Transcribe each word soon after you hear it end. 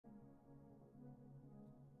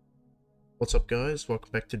What's up guys, welcome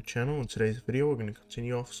back to the channel. In today's video we're going to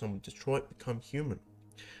continue off some Detroit Become Human.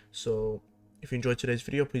 So if you enjoyed today's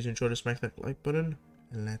video, please ensure to smack that like button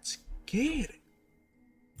and let's get it.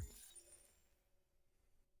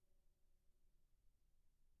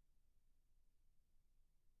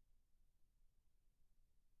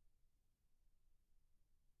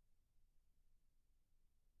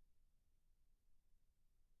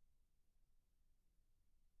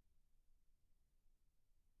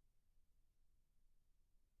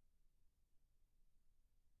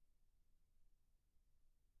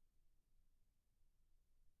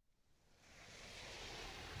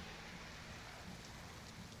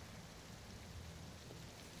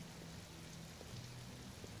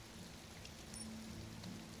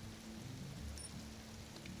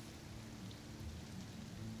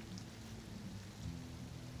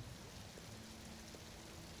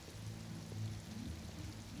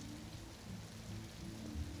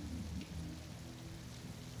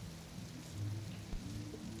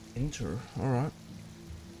 Enter, alright.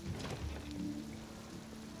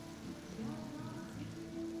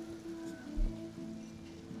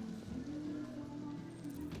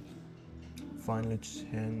 Find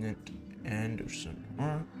Lieutenant Anderson.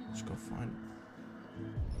 Alright, let's go find him.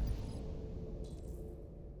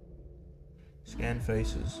 Scan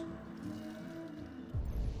faces.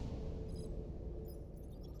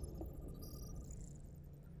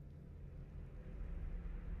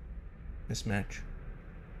 Mismatch.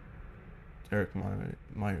 Eric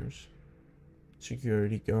Myers.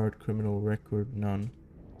 Security guard, criminal record, none.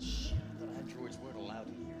 Shit, I thought androids weren't allowed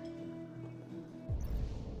in here.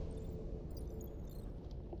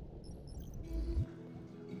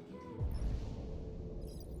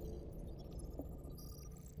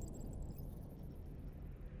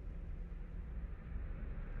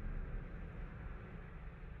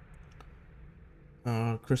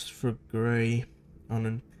 Christopher Gray,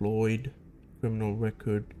 unemployed, criminal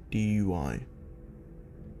record, DUI.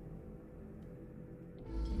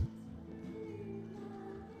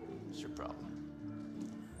 What's your problem?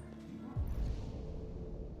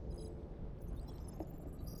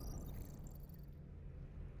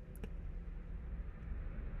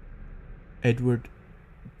 Edward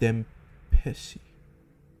Dempsey.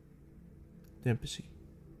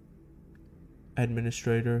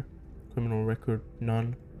 Administrator, criminal record,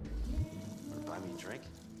 none. Wanna buy me a drink?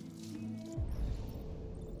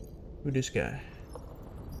 Who this guy?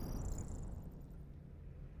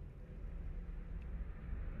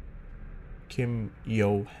 Kim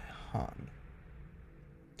Yo-han.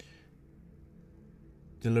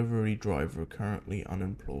 Delivery driver, currently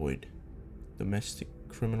unemployed. Domestic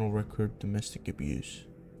criminal record, domestic abuse.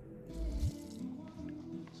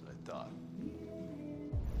 That's what I thought.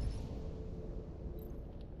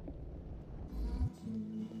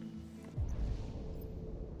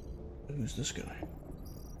 Who's this guy?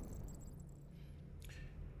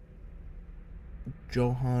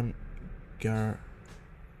 Johan Gar.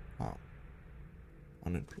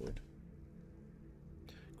 Unemployed.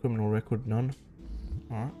 Criminal record, none.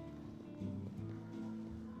 Alright.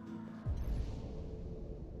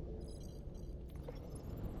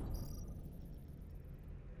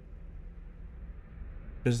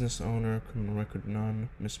 Business owner, criminal record, none.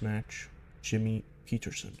 Mismatch. Jimmy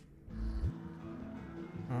Peterson.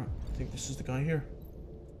 Alright, I think this is the guy here.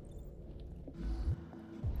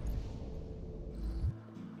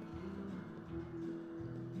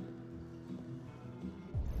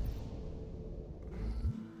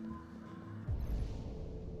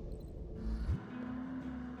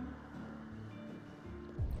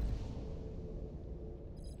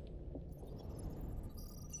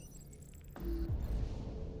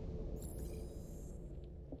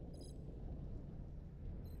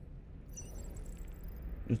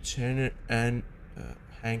 Lieutenant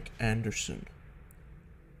Hank Anderson.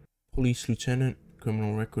 Police lieutenant,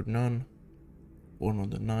 criminal record, none. Born on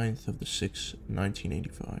the 9th of the 6th,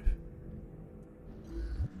 1985.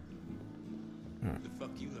 What the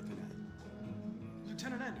fuck you looking at?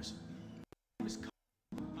 Lieutenant Anderson.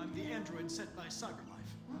 I'm the android sent by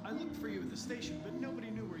CyberLife. I looked for you at the station, but nobody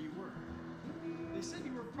knew where you were. They said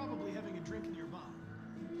you were probably having a drink nearby.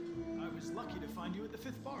 I was lucky to find you at the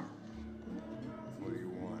 5th bar. What do you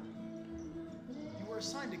want? You were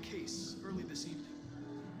assigned a case early this evening.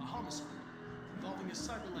 A homicide involving a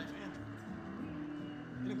CyberLife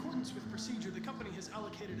android. In accordance with procedure, the company has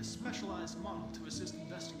allocated a specialized model to assist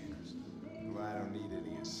investigators. Well, I don't need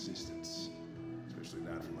any assistance. Especially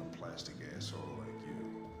not from a plastic asshole like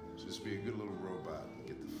you. Just be a good little robot and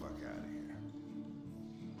get the fuck out of here.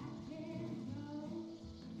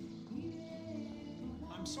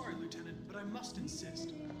 I'm sorry, Lieutenant, but I must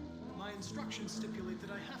insist. My instructions stipulate that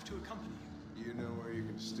I have to accompany you. You know where you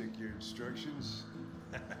can stick your instructions?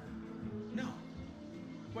 No.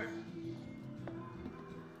 Where?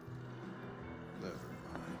 Never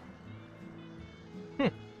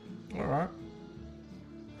mind. Alright.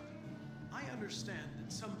 I understand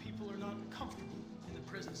that some people are not comfortable in the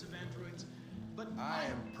presence of androids, but I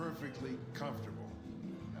am perfectly comfortable.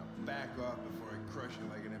 Now back off before I crush you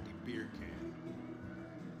like an empty beer can.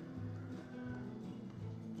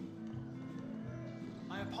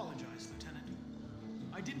 I apologize, Lieutenant.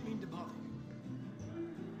 I didn't mean to bother you.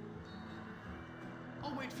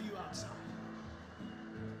 I'll wait for you outside.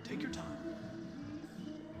 Take your time.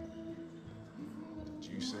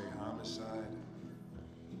 Did you say homicide?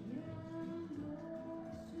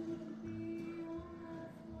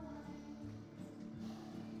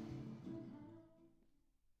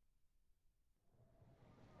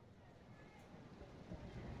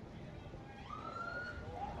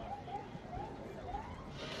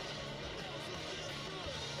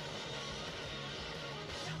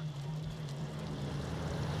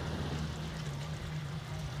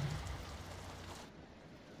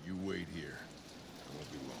 You wait here. I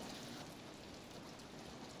won't be long.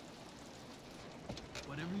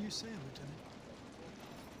 Whatever you say, Lieutenant.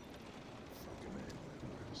 Fucking A,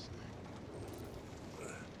 whatever I say.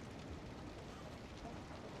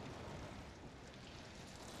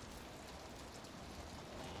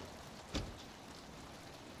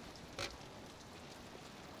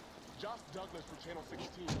 Josh Douglas for Channel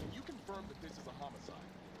 16. Can you confirm that this is a homicide?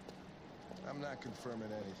 I'm not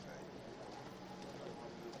confirming anything.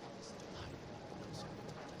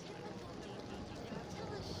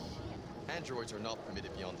 Androids are not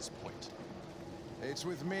permitted beyond this point. It's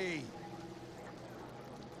with me.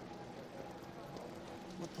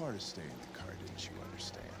 What part of staying in the car didn't you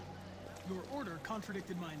understand? Your order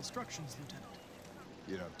contradicted my instructions, Lieutenant.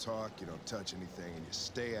 You don't talk, you don't touch anything, and you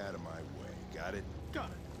stay out of my way. Got it? Got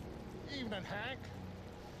it. Evening, Hank.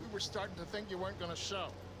 We were starting to think you weren't gonna show.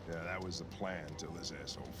 Yeah, that was the plan till this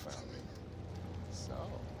asshole found me. So,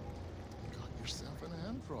 got yourself an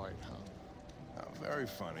android, huh? Oh, very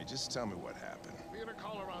funny. Just tell me what happened. We had a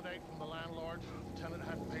call around 8 from the landlord. The tenant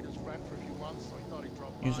hadn't paid his rent for a few months, so he thought he'd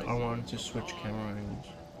drop by. Use R1 to switch camera angles.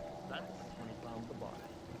 That's when he found the body.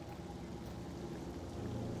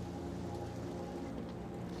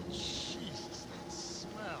 Jesus, that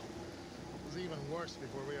smell. It was even worse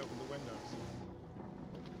before we opened the windows.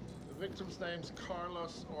 The victim's name's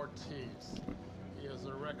Carlos Ortiz. He has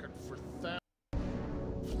a record for theft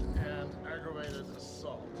and aggravated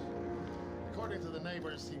assault. According to the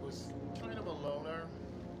neighbors, he was kind of a loner.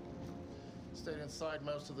 Stayed inside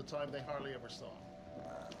most of the time. They hardly ever saw him.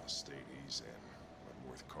 I'll stay easy in. Wasn't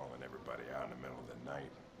worth calling everybody out in the middle of the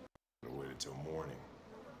night. Could've waited till morning.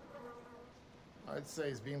 I'd say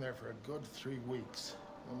he's been there for a good 3 weeks.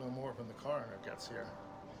 We'll know more when the coroner gets here.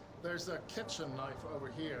 There's a kitchen knife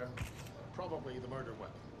over here. Probably the murder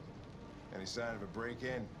weapon. Any sign of a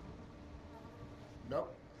break-in?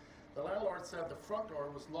 Nope. The landlord said the front door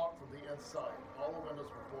was locked from the inside. All the windows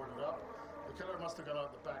were boarded up. The killer must have gone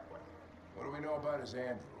out the back way. What do we know about his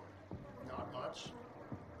android? Not much.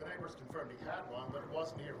 The neighbors confirmed he had one, but it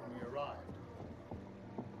wasn't here when we arrived.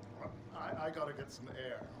 I gotta get some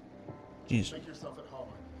air. Jeez. Make yourself at home.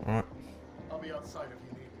 Alright. I'll be outside if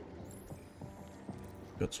you need me.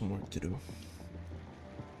 Got some work to do.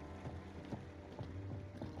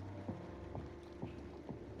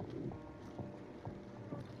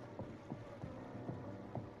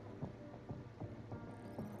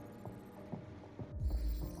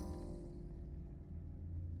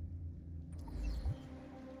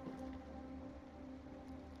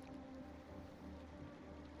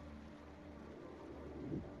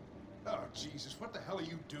 Oh, Jesus, what the hell are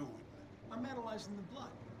you doing? I'm analyzing the blood.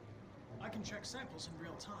 I can check samples in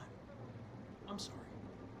real time. I'm sorry.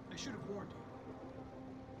 I should have warned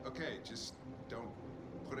you. Okay, just don't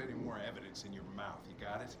put any more evidence in your mouth. You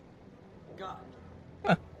got it? Got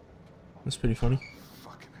it. That's pretty funny.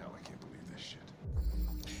 Fucking hell, I can't believe this shit.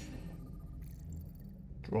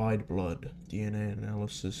 Dried blood. DNA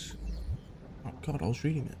analysis. Oh god, I was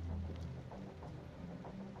reading it.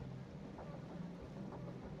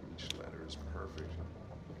 Each letter is perfect.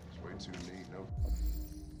 It's way too neat, no?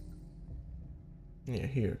 Yeah,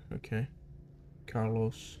 here, okay.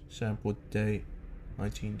 Carlos, sample date,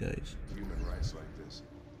 19 days. Human rights like this.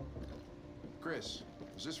 Chris,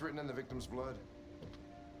 is this written in the victim's blood?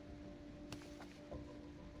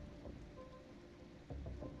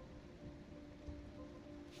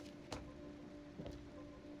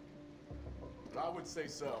 I would say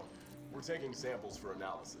so. We're taking samples for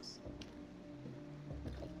analysis.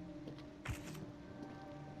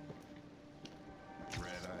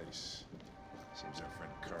 nice. Seems our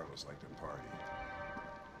friend Carlos liked to party.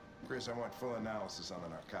 Chris, I want full analysis on the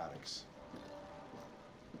narcotics.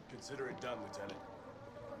 Consider it done, Lieutenant.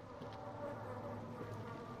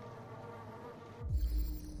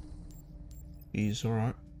 He's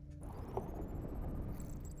alright.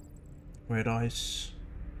 Red ice.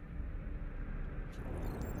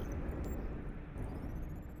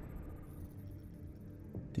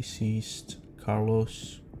 Deceased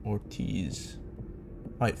Carlos Ortiz.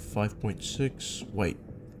 Height 5.6, weight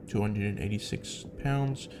 286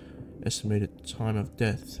 pounds. Estimated time of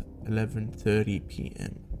death 11:30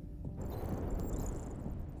 p.m.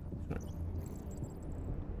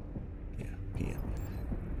 Yeah, p.m.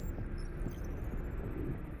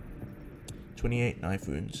 28 knife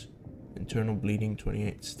wounds. Internal bleeding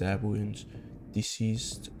 28 stab wounds.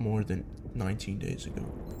 Deceased more than 19 days ago.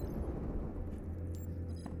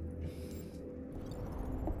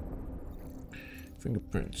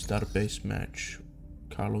 Fingerprints database match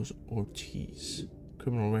Carlos Ortiz.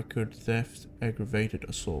 Criminal record theft, aggravated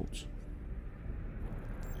assault.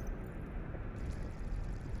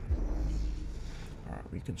 Alright,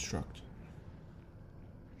 reconstruct.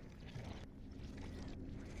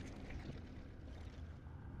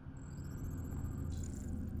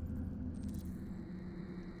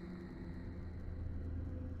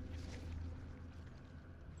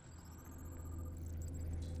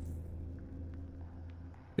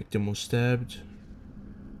 Victim was stabbed.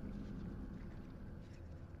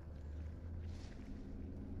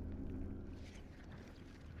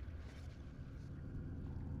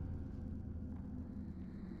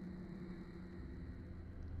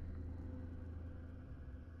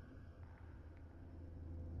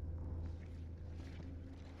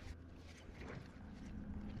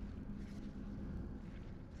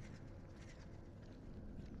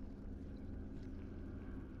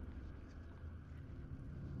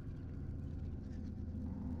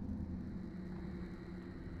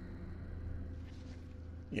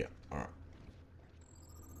 Yeah, alright.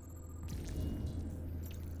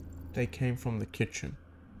 They came from the kitchen.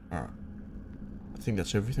 Alright. I think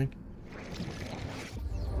that's everything.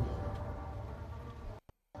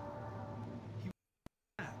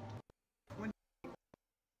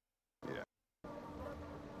 Yeah.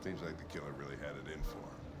 Seems like the killer really had it in for him.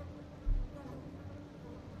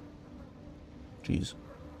 Jeez.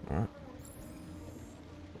 Alright.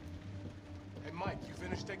 Hey, Mike, you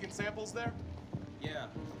finished taking samples there? Yeah,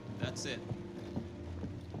 that's it.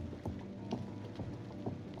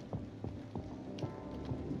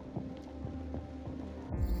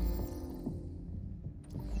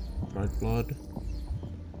 Dried blood.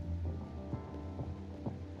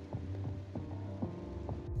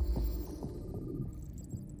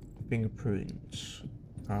 Fingerprints.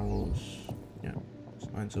 Carlos. Yeah.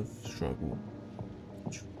 Signs of struggle.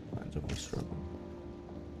 Signs of a struggle.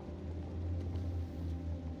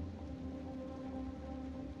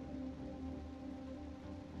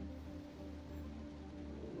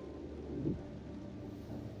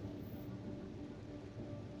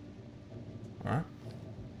 Alright.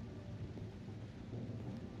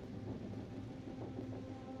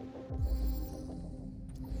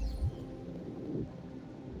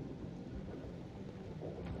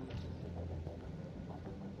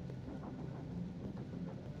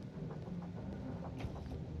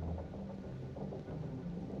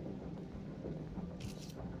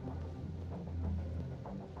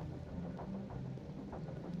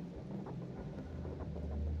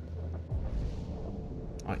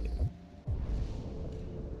 Oh, yeah.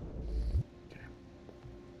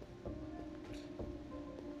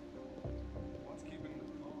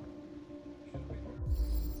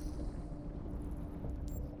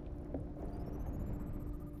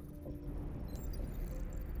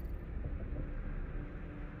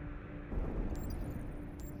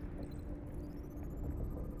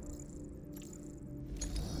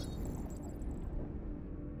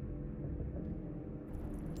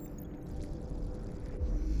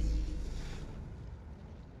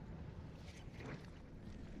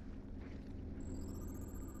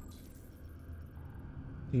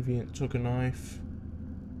 Deviant took a knife.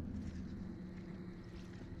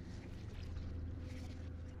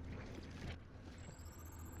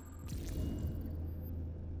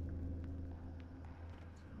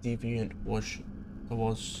 Deviant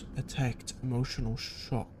was attacked. Emotional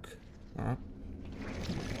shock. Alright.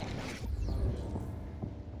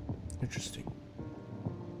 Interesting.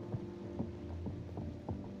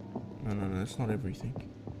 No, that's not everything.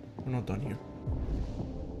 We're not done here.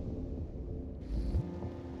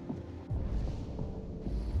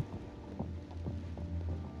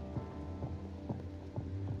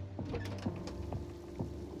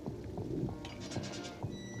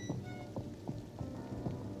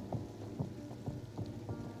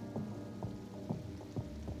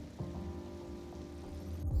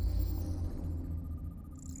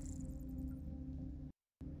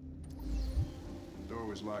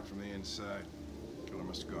 was locked from the inside. Killer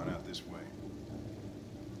must have gone out this way.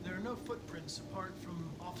 There are no footprints apart from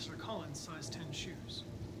Officer Collins' size 10 shoes.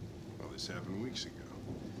 Well, this happened weeks ago.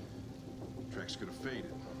 Tracks could have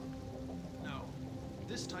faded. No,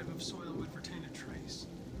 this type of soil would retain a trace.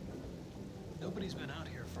 Nobody's been out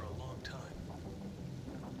here for a long time.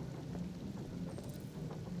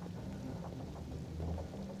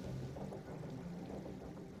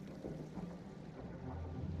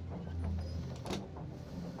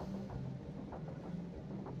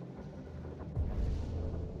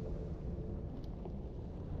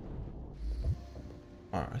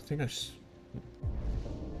 I think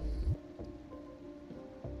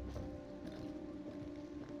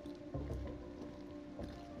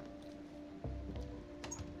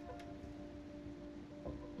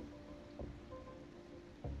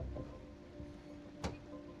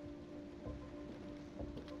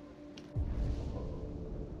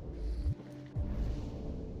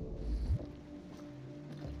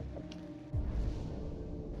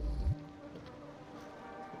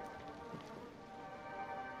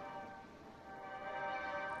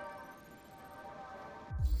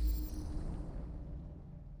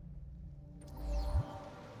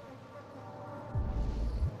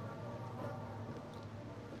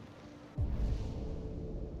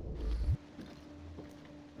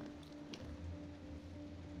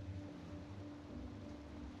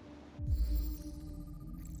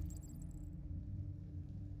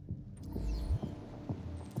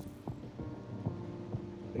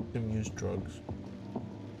victim used drugs.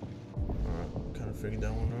 Alright, kind of figured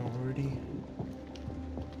that one out already.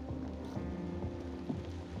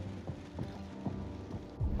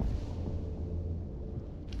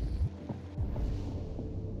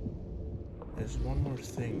 There's one more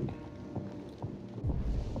thing.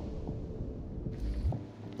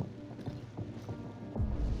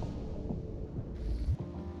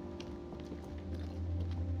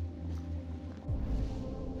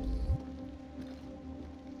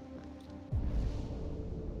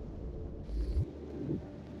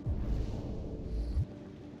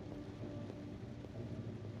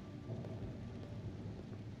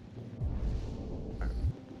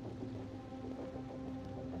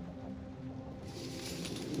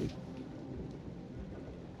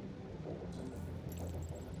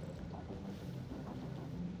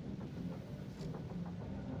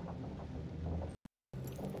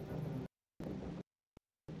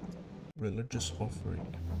 Religious offering.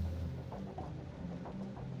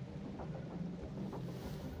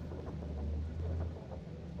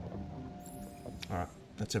 Alright,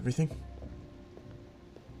 that's everything.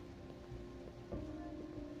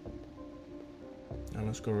 Now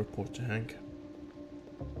let's go report to Hank.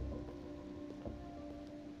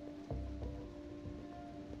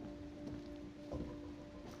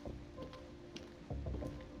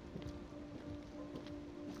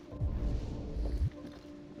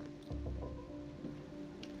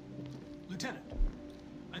 Lieutenant,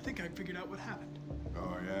 I think I figured out what happened.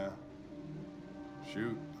 Oh, yeah?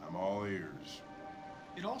 Shoot, I'm all ears.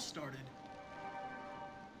 It all started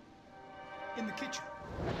in the kitchen.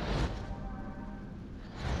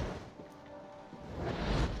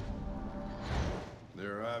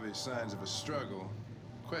 There are obvious signs of a struggle.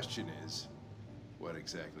 Question is, what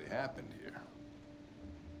exactly happened here?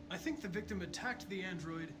 I think the victim attacked the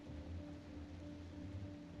android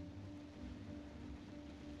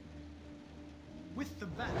with the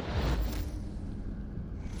bat.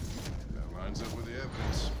 That lines up with the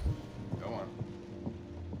evidence. Go on.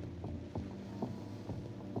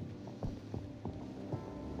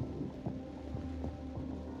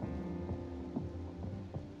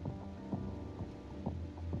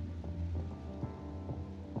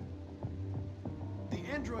 The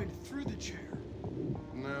android threw the chair.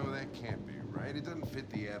 No, that can't be right. It doesn't fit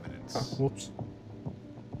the evidence. Whoops.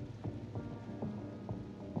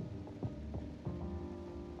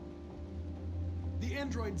 The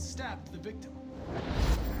android stabbed the victim.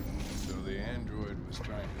 So the android was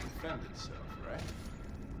trying to defend itself, right?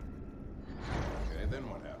 Okay, then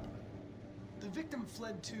what happened? The victim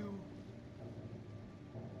fled to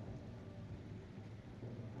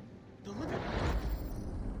the living room.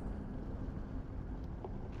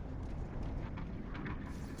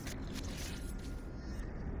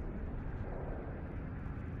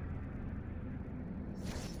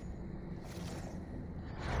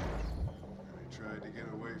 And he tried to get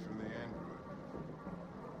away from the android.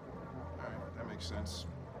 Alright, that makes sense.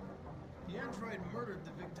 The android murdered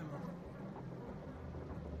the victim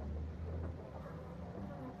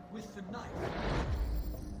with the knife.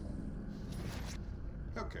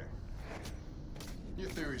 Okay. Your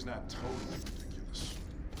theory's not totally ridiculous.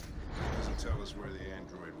 It doesn't tell us where the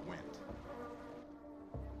android went?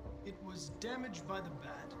 It was damaged by the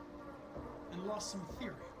bat and lost some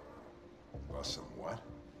therium. Lost some what?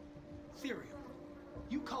 Therium.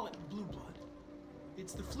 You call it blue blood.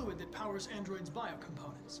 It's the fluid that powers androids'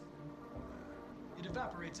 biocomponents. It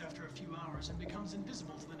evaporates after a few hours and becomes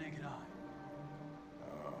invisible to the naked eye.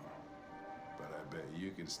 Oh. But I bet you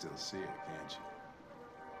can still see it, can't you?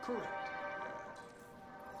 Correct.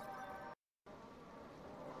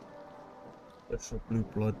 Look for blue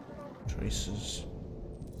blood traces.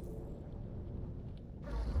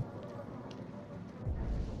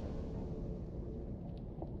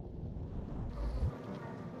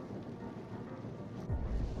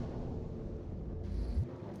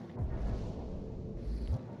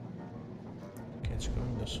 Okay, it's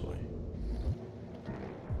going this way.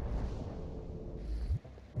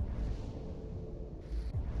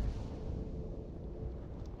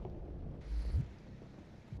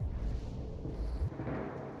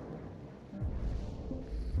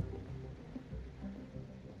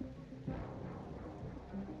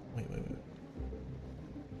 Wait.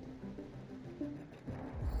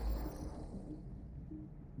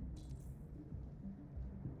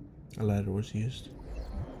 A ladder was used.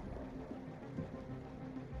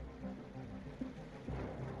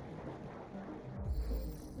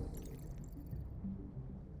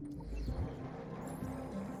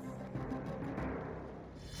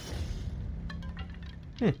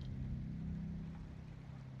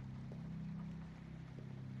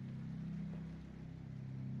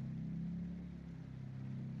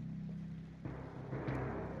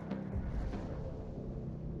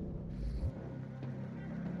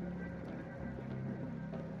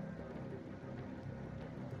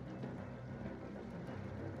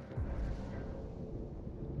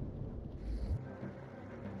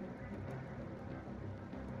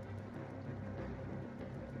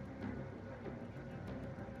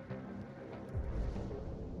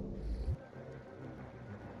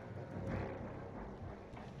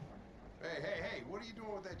 Hey, what are you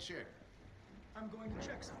doing with that chick? I'm going to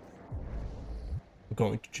check something. I'm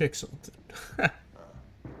going to check something.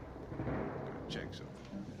 Check something.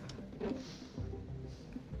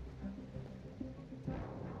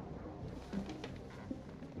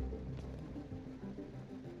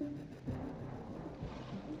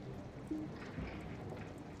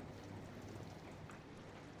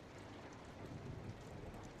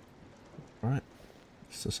 Alright.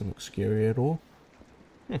 This doesn't look scary at all.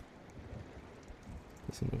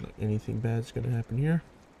 Doesn't look like anything bad's gonna happen here.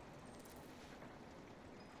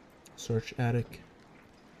 Search attic.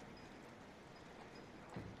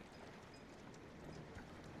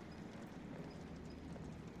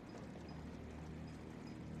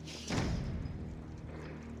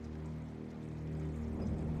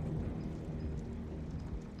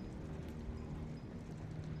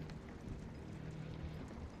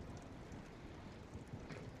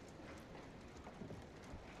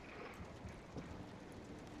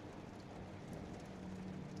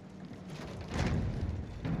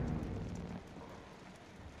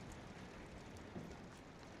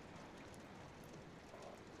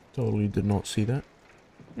 Totally did not see that.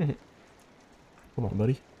 Come on,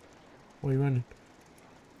 buddy. Why are you running?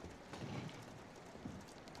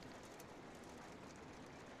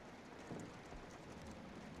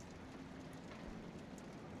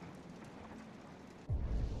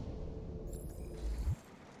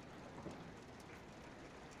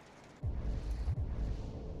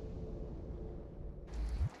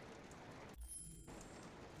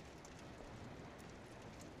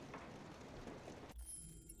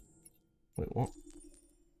 Wait, what?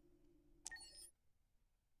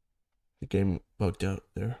 The game bugged out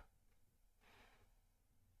there.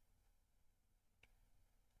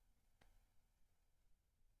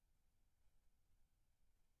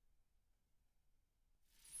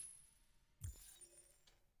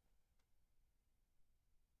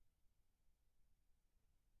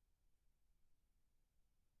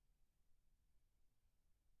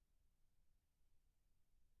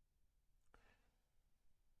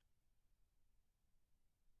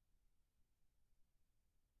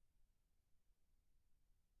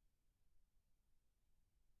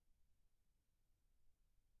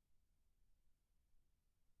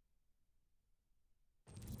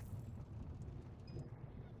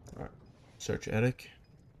 Alright, search attic.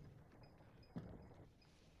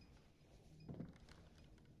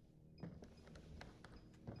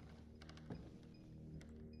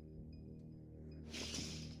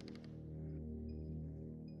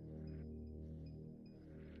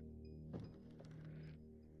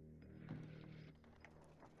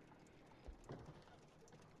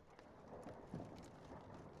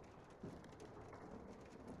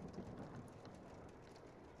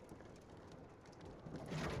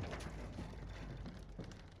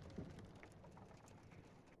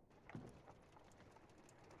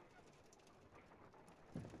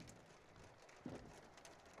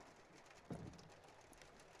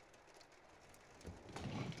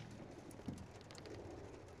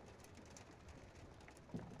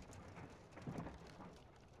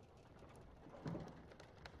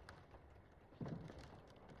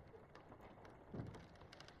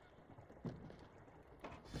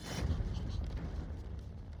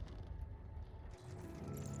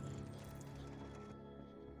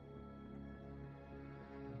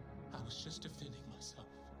 was just defending myself.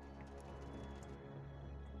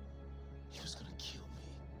 He was gonna kill me.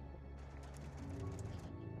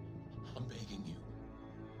 I'm begging you.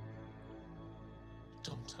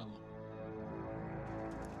 Don't tell him.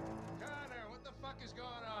 Connor, what the fuck is going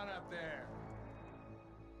on up there?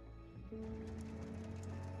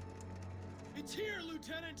 It's here,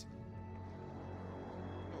 Lieutenant!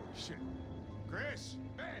 Holy shit. Chris,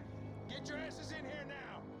 Ben, get your asses in here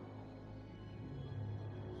now.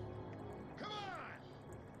 Come on!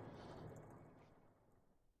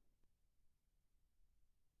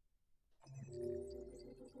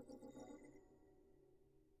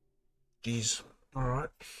 Jeez. Alright.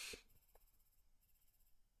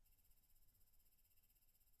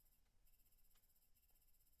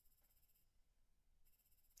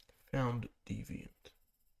 Found deviant.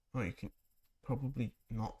 Oh, you can probably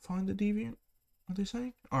not find the deviant, are they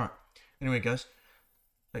saying? Alright. Anyway, guys,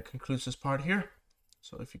 that concludes this part here.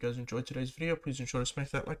 So if you guys enjoyed today's video, please ensure to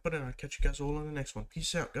smash that like button. I'll catch you guys all on the next one.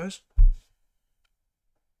 Peace out, guys.